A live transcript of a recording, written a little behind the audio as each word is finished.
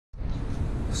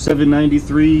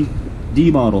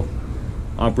793D model.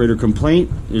 Operator complaint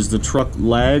is the truck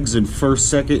lags in first,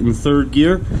 second, and third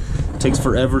gear. Takes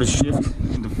forever to shift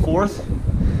into fourth,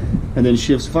 and then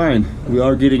shifts fine. We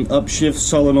are getting upshift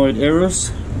solenoid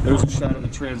errors. There's a shot of the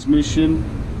transmission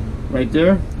right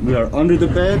there. We are under the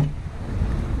bed,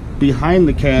 behind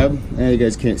the cab, and you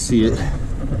guys can't see it.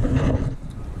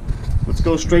 Let's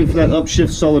go straight for that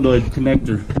upshift solenoid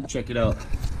connector. Check it out.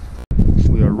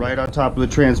 We are right on top of the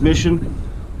transmission.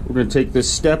 We're going to take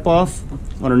this step off.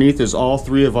 Underneath is all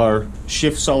three of our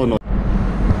shift solenoid.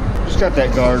 Just got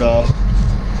that guard off.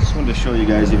 Just wanted to show you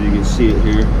guys if you can see it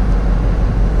here.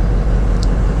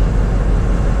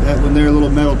 That one there, little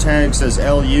metal tag says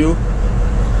LU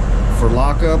for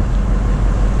lockup.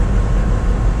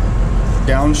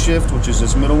 Downshift, which is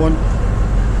this middle one.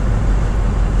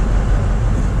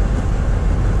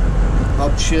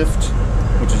 Upshift,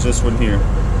 which is this one here.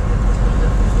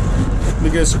 Let me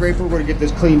get a scraper. We're going to get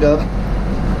this cleaned up.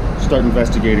 Start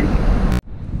investigating.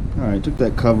 Alright, took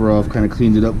that cover off, kind of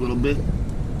cleaned it up a little bit.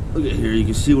 Look at here, you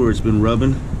can see where it's been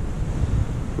rubbing.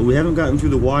 But we haven't gotten through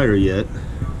the wire yet.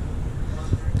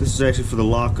 This is actually for the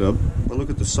lockup. But look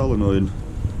at the solenoid.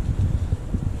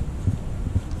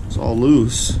 It's all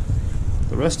loose.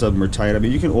 The rest of them are tight. I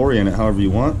mean, you can orient it however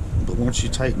you want, but once you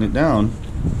tighten it down,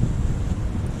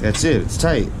 that's it, it's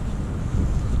tight.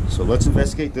 So let's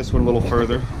investigate this one a little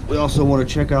further. We also want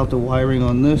to check out the wiring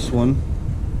on this one.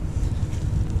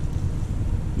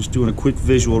 Just doing a quick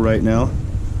visual right now.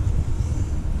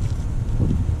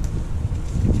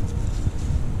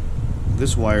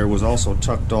 This wire was also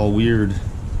tucked all weird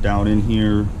down in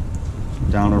here,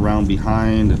 down around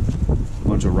behind, a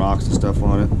bunch of rocks and stuff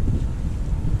on it.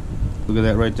 Look at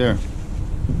that right there.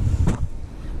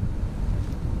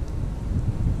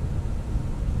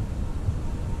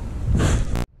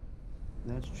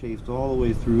 That's chafed all the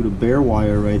way through to bare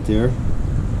wire right there.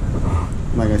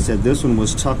 Like I said, this one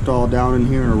was tucked all down in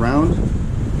here and around.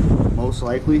 Most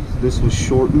likely this was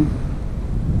shortened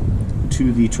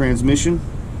to the transmission,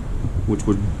 which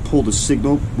would pull the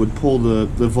signal, would pull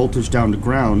the voltage down to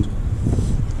ground,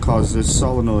 cause this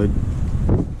solenoid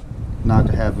not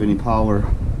to have any power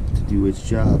to do its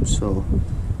job. So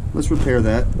let's repair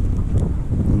that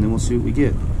and then we'll see what we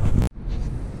get.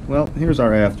 Well, here's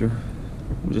our after.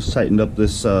 We just tightened up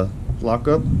this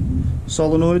lockup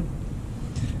solenoid.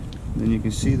 Then you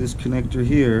can see this connector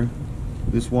here.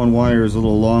 This one wire is a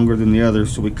little longer than the other,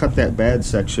 so we cut that bad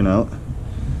section out,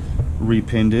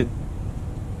 repinned it.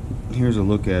 Here's a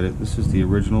look at it. This is the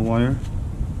original wire.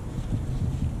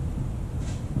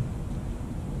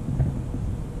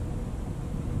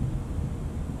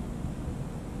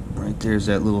 Right there's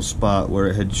that little spot where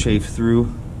it had chafed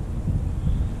through.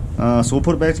 So we'll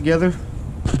put it back together,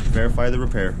 verify the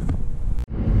repair.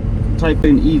 Type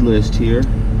in E-list here.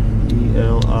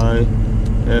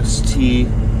 E-L-I-S-T,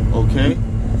 okay.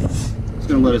 It's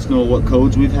going to let us know what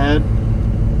codes we've had.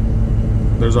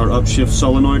 There's our upshift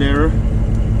solenoid error.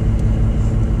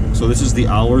 So this is the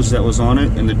hours that was on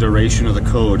it and the duration of the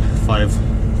code,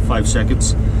 5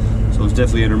 seconds. So it's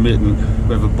definitely intermittent.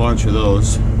 We have a bunch of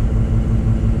those.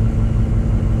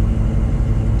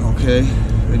 Okay,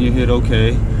 then you hit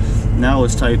OK. Now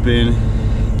let's type in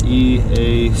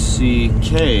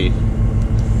E-A-C-K.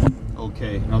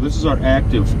 Okay, now this is our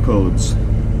active codes.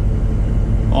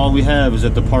 All we have is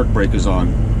that the park brake is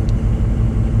on.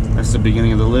 That's the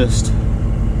beginning of the list.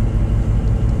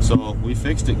 So we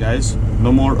fixed it, guys.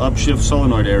 No more upshift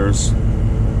solenoid errors.